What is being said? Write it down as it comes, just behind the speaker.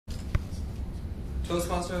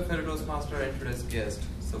Toastmaster, fellow Toastmaster, and today's guest.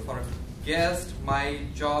 So for a guest, my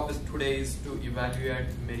job today is to evaluate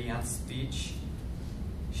Mary Anne's speech.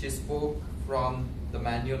 She spoke from the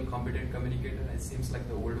manual Competent Communicator. It seems like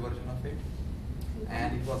the old version of it.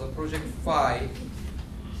 And it was a project 5,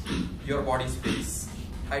 Your Body Speaks.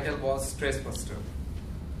 Title was Stress Buster.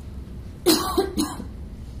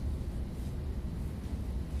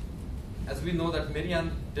 As we know that Mary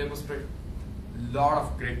Anne demonstrated a lot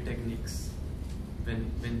of great techniques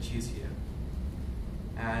when she's here.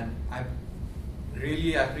 And I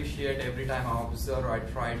really appreciate every time I observe, I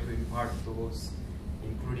try to impart those,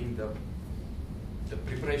 including the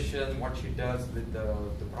preparation, what she does with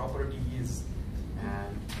the properties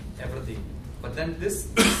and everything. But then this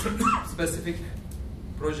specific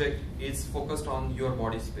project is focused on Your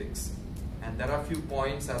Body Speaks. And there are a few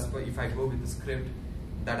points, as per if I go with the script,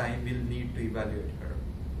 that I will need to evaluate her.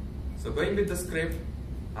 So going with the script,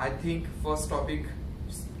 I think first point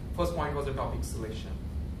was the topic selection.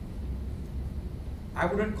 I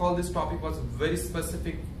wouldn't call this topic was very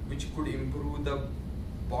specific, which could improve the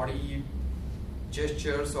body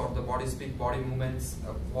gestures or the body movements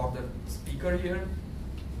for the speaker here.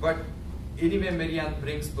 But anyway, Mary Anne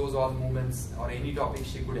brings those all movements or any topic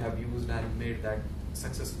she could have used and made that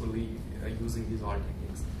successfully using these all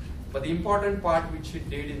techniques. But the important part which she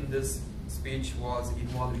did in this speech was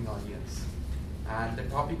involving audience. And the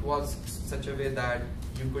topic was such a way that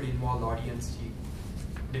you could involve the audience. She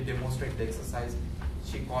did demonstrate the exercise.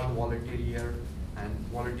 She called volunteer here, and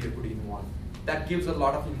volunteer could involve. That gives a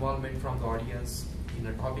lot of involvement from the audience in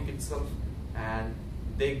the topic itself, and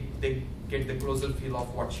they get the closer feel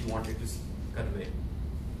of what she wanted to convey.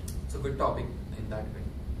 It's a good topic in that way.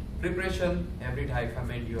 Preparation, every time I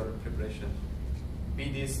commend your preparation. Be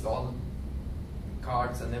these all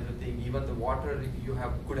cards and everything, even the water, you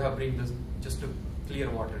could have bring this just a clear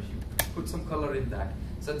water. You put some color in that.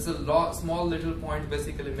 So it's a small little point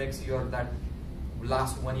basically makes your that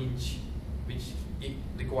last 1 inch which is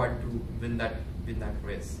required to win that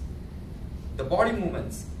race. The body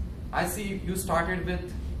movements. I see you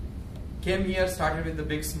came here, started with the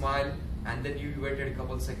big smile, and then you waited a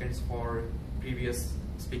couple seconds for previous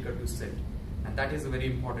speaker to sit. And that is a very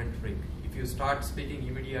important trick. If you start speaking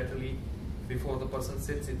immediately before the person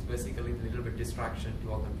sits, it's basically a little bit distraction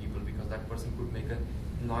to other people because that person could make a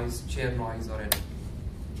noise, chair noise or anything.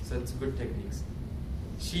 So it's good techniques.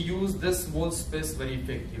 She used this whole space very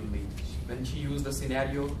effectively. When she used the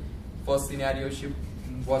scenario, first scenario she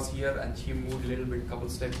was here and she moved a little bit, couple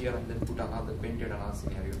steps here and then painted another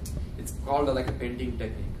scenario. It's called like a painting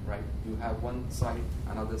technique, right? You have one side,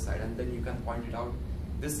 another side, and then you can point it out.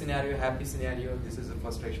 This scenario, happy scenario, this is a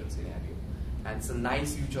frustration scenario. And it's a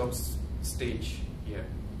nice use of stage here.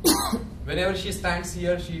 Whenever she stands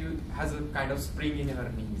here, she has a kind of spring in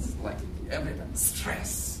her knees, like everything,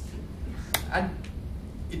 stress. And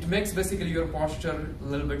it makes basically your posture a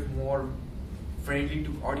little bit more friendly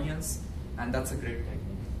to audience, and that's a great technique.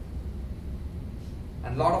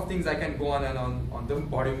 And a lot of things I can go on and on the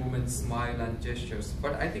body movements, smile and gestures.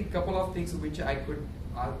 But I think a couple of things which I could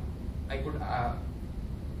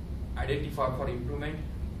identify for improvement.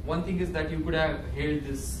 One thing is that you could have held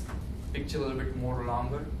this picture a little bit more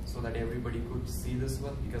longer so that everybody could see this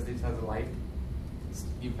one because this has a light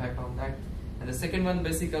impact on that. And the second one,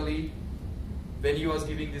 basically, when you was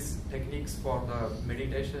giving these techniques for the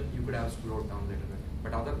meditation, you could have slowed down a little bit.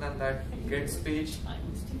 But other than that, great speech.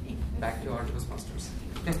 Back to our Toastmasters.